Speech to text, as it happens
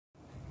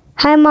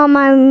Hi, Mom.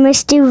 I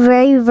missed you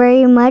very,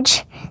 very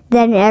much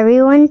than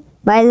everyone,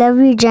 but I love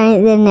you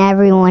giant than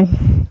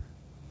everyone.